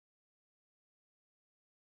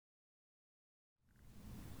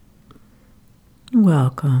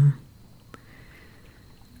Welcome.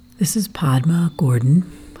 This is Padma Gordon,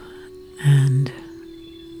 and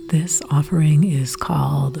this offering is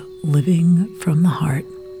called Living from the Heart.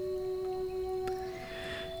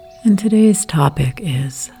 And today's topic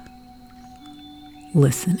is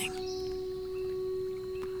listening.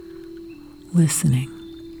 Listening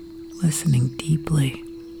deeply.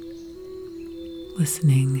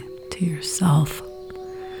 Listening to yourself.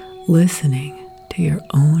 Listening to your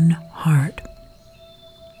own heart.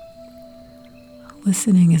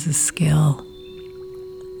 Listening is a skill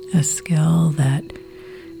that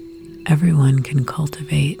everyone can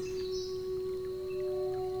cultivate,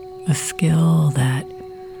 a skill that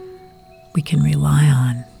we can rely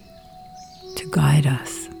on to guide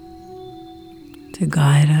us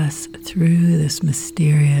through this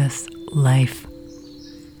mysterious life,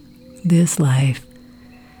 this life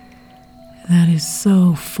that is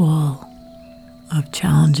so full of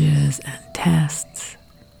challenges and tests,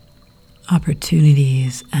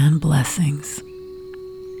 opportunities and blessings.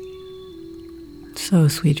 So,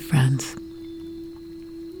 sweet friends,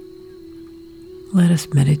 let us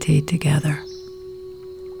meditate together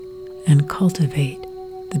and cultivate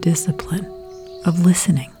the discipline of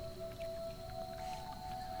listening.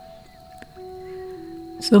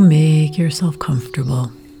 So make yourself comfortable.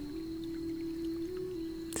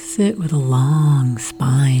 Sit with a long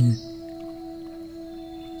spine.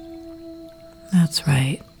 That's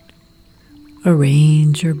right.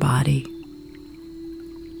 Arrange your body.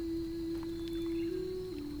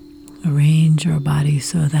 Arrange your body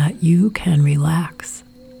so that you can relax.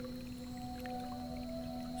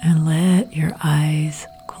 And let your eyes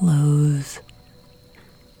close.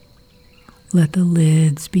 Let the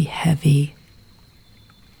lids be heavy.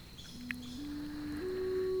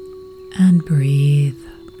 And breathe.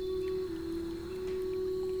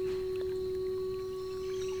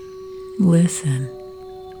 Listen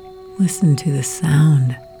to the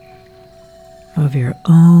sound of your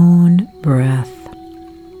own breath.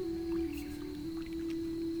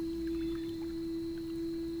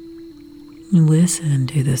 Listen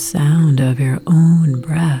to the sound of your own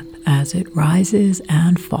breath as it rises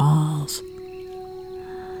and falls.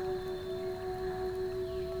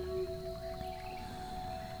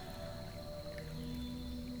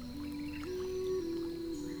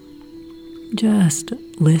 Just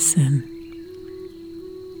listen.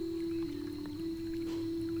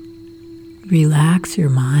 Relax your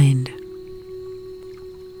mind.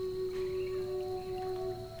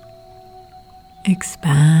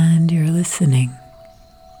 Expand your listening.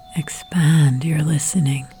 Expand your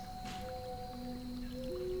listening.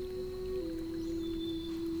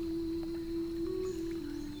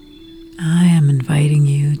 I am inviting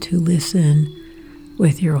you to listen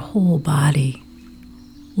with your whole body,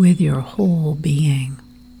 with your whole being.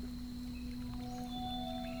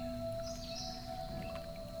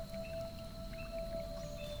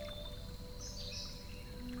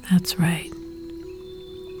 That's right.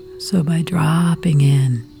 So by dropping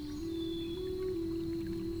in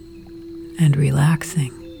and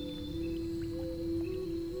relaxing,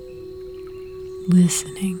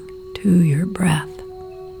 listening to your breath,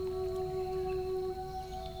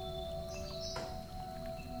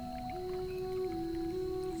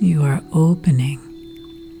 you are opening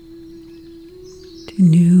to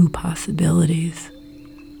new possibilities.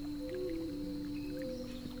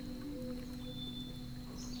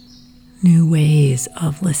 New ways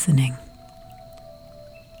of listening.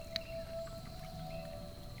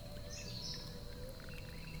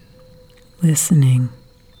 Listening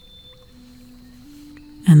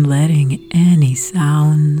and letting any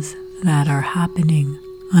sounds that are happening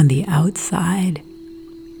on the outside,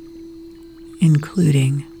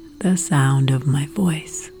 including the sound of my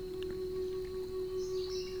voice.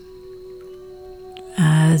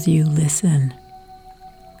 As you listen,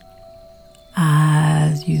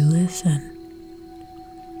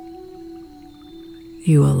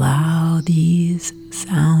 you allow these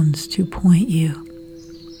sounds to point you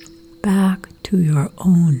back to your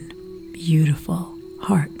own beautiful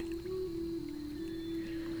heart.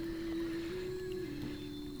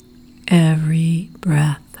 Every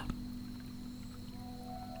breath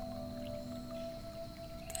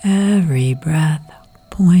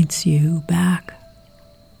points you back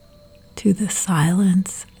to the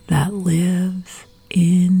silence that lives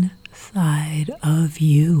inside of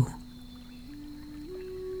you.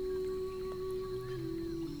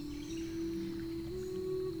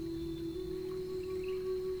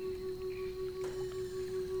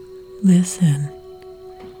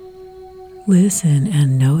 Listen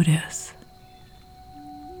and notice.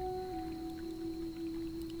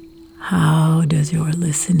 How does your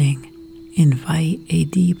listening invite a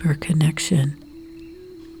deeper connection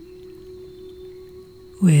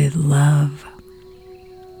with love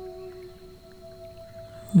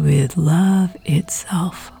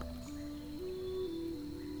itself.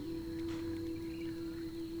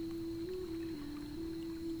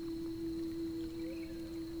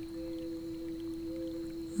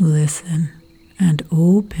 Listen and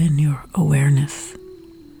open your awareness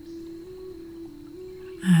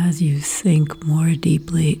as you sink more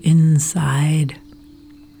deeply inside.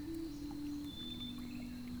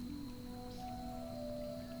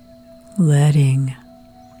 Letting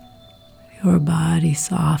your body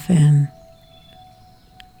soften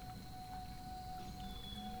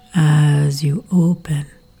as you open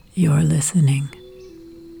your listening.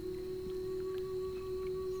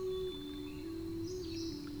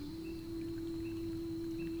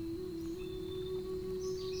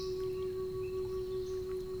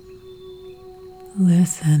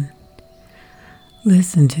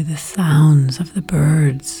 Listen to the sounds of the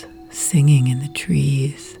birds singing in the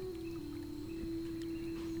trees,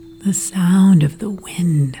 the sound of the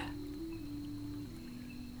wind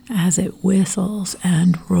as it whistles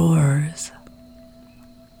and roars.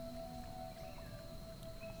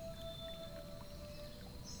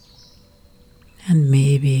 And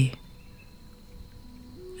maybe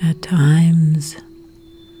at times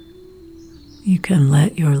you can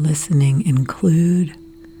let your listening include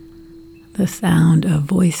the sound of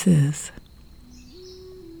voices,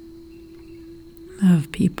 of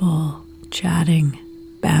people chatting,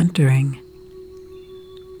 bantering.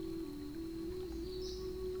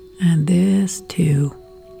 And this too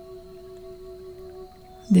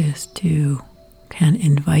can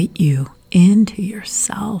invite you into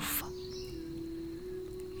yourself.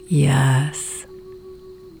 Yes.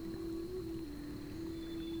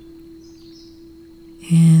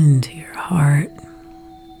 Into your heart.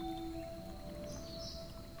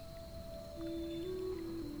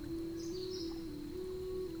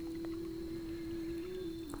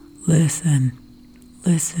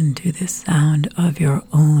 Listen to the sound of your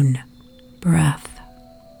own breath.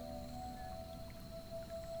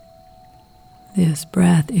 This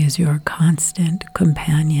breath is your constant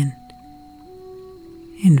companion,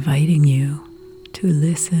 inviting you to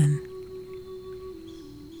listen.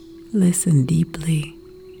 Listen deeply.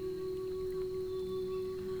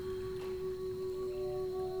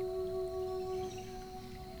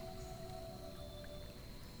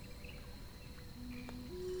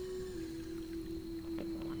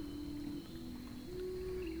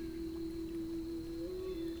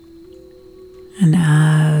 And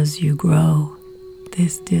as you grow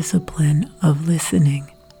this discipline of listening,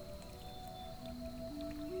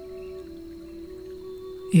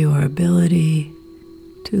 your ability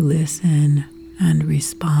to listen and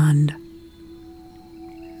respond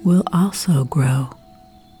will also grow.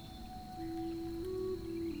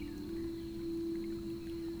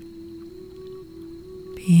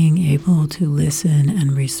 Being able to listen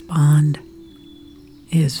and respond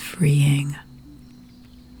is freeing,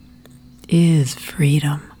 is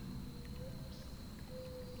freedom.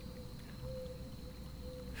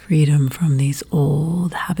 Freedom from these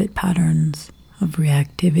old habit patterns of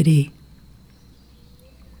reactivity.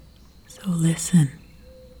 So listen.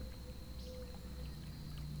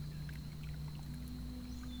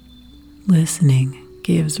 Listening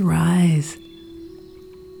gives rise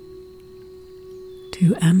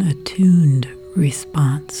to an attuned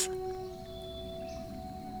response.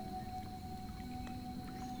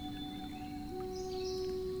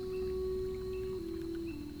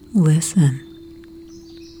 Listen.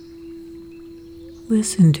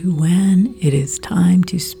 Listen to when it is time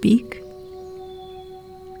to speak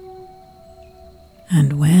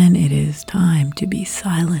and when it is time to be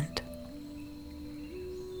silent.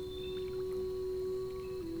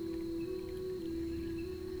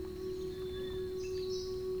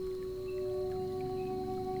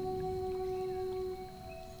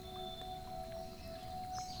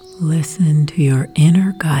 Listen to your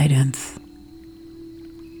inner guidance.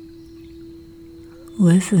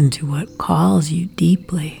 Listen to what calls you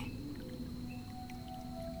deeply.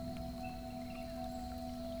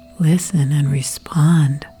 Listen and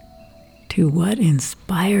respond to what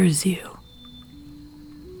inspires you,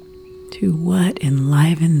 to what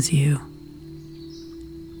enlivens you.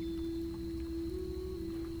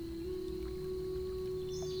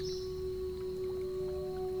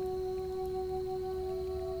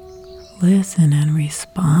 Listen and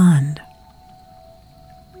respond.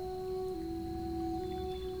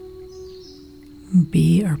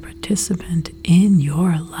 Be a participant in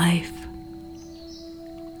your life.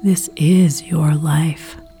 This is your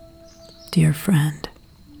life, dear friend.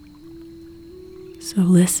 So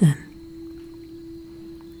listen.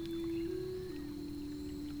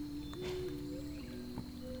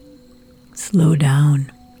 Slow down.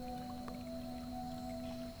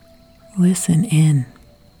 Listen in.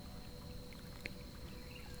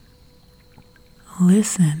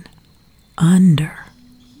 Listen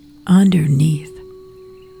underneath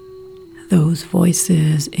those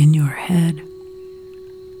voices in your head.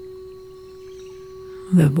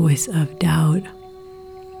 The voice of doubt.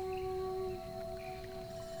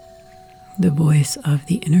 The voice of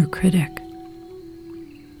the inner critic.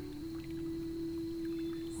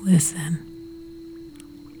 Listen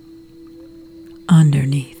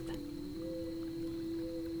underneath.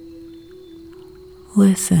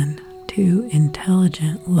 Listen to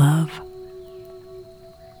intelligent love.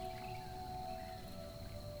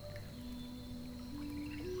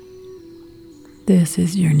 This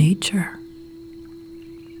is your nature.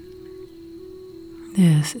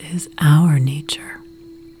 This is our nature.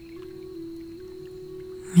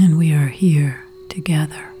 And we are here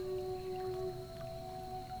together.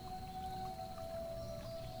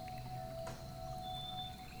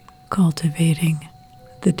 Cultivating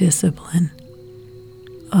the discipline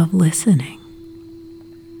of listening.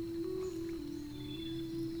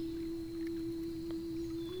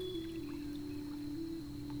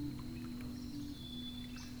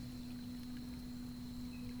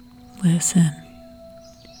 Listen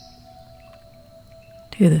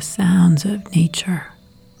to the sounds of nature,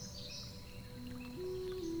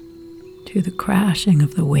 to the crashing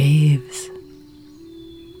of the waves,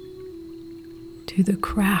 to the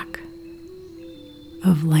crack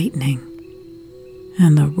of lightning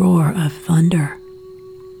and the roar of thunder.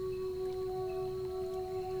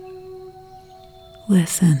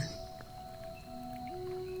 Listen.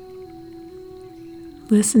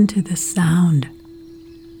 Listen to the sound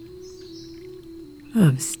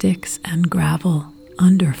of sticks and gravel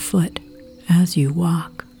underfoot as you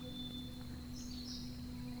walk.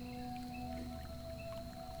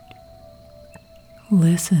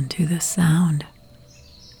 Listen to the sound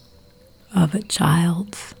of a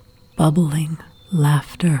child's bubbling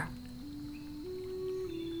laughter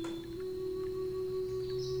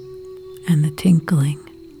and the tinkling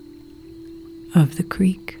of the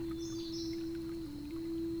creek.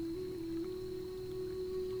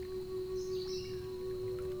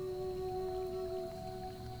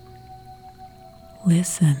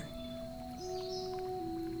 Listen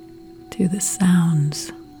to the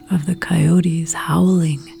sounds of the coyotes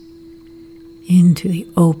howling into the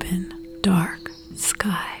open, dark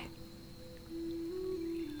sky.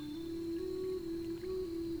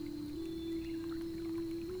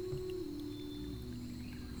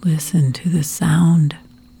 Listen to the sound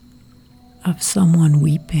of someone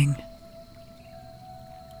weeping,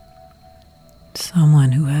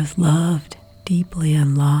 someone who has loved deeply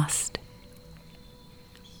and lost.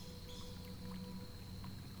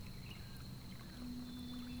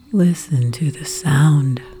 Listen to the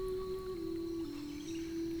sound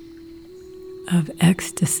of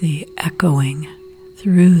ecstasy echoing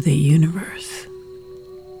through the universe.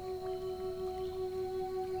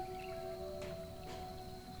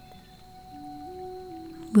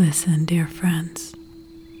 Listen, dear friends.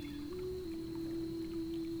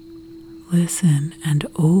 Listen and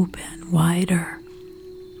open wider.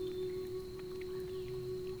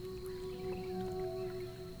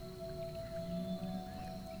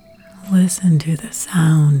 Listen to the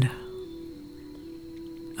sound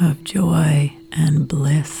of joy and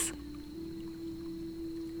bliss.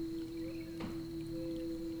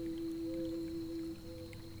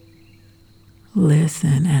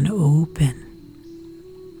 Listen and open.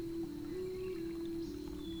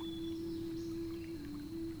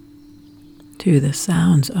 To the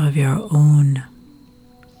sounds of your own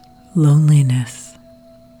loneliness.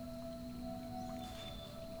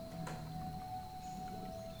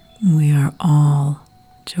 We are all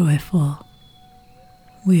joyful.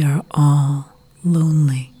 We are all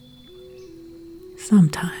lonely.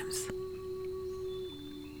 Sometimes.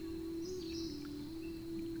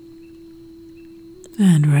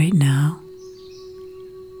 And right now,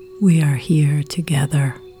 we are here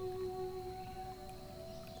together.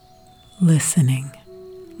 Listening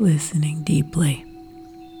deeply.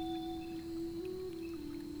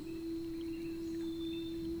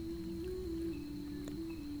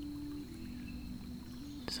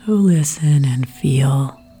 So listen and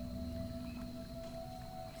feel.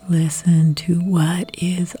 Listen to what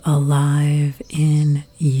is alive in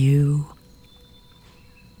you,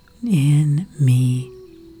 in me,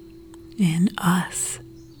 in us.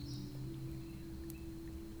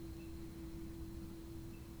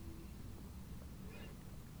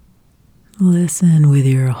 Listen with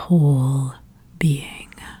your whole being.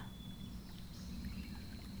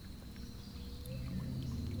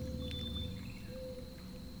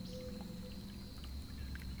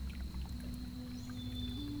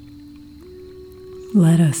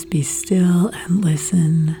 Let us be still and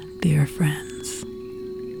listen, dear friends.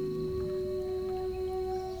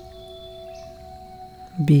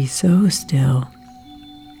 Be so still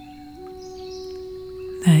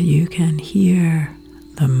that you can hear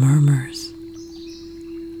the murmurs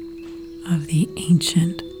of the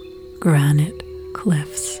ancient granite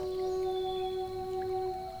cliffs.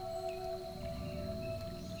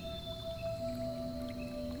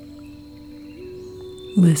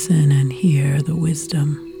 Listen and hear the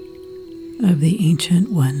wisdom of the ancient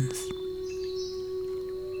ones.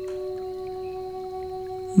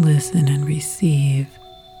 Listen and receive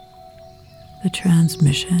the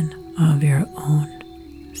transmission of your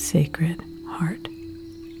own sacred heart.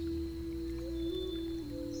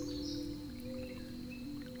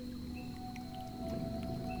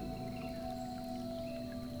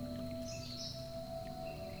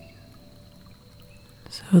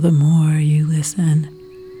 So the more you listen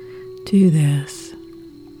to this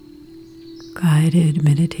guided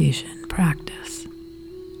meditation practice,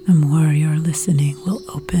 the more your listening will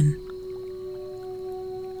open.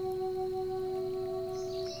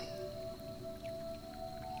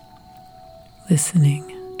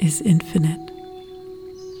 Listening is infinite,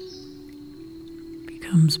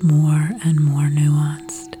 becomes more and more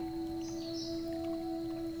nuanced.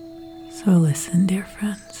 So listen, dear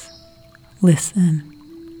friends, listen.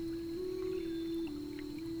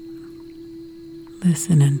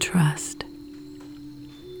 Listen and trust.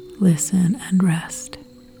 Listen and rest.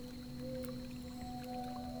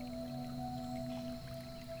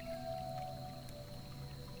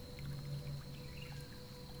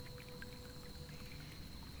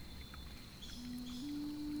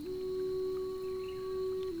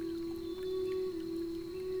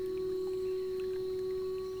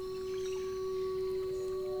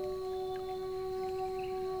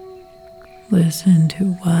 Listen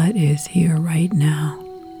to what is here right now.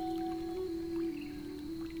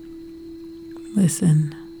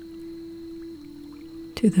 Listen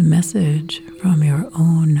to the message from your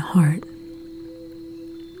own heart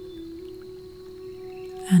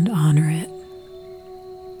and honor it.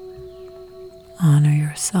 Honor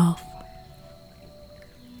yourself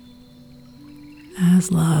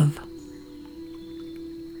as love.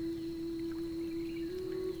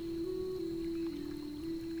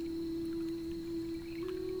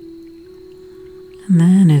 And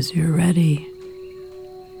then as you're ready,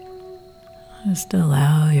 just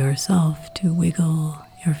allow yourself to wiggle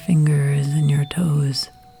your fingers and your toes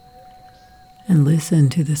and listen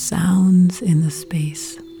to the sounds in the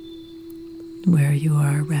space where you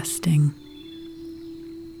are resting.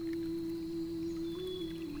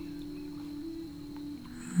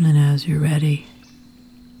 And as you're ready,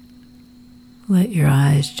 let your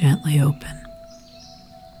eyes gently open.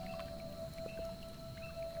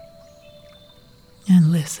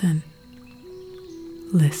 And listen,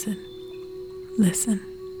 listen, listen.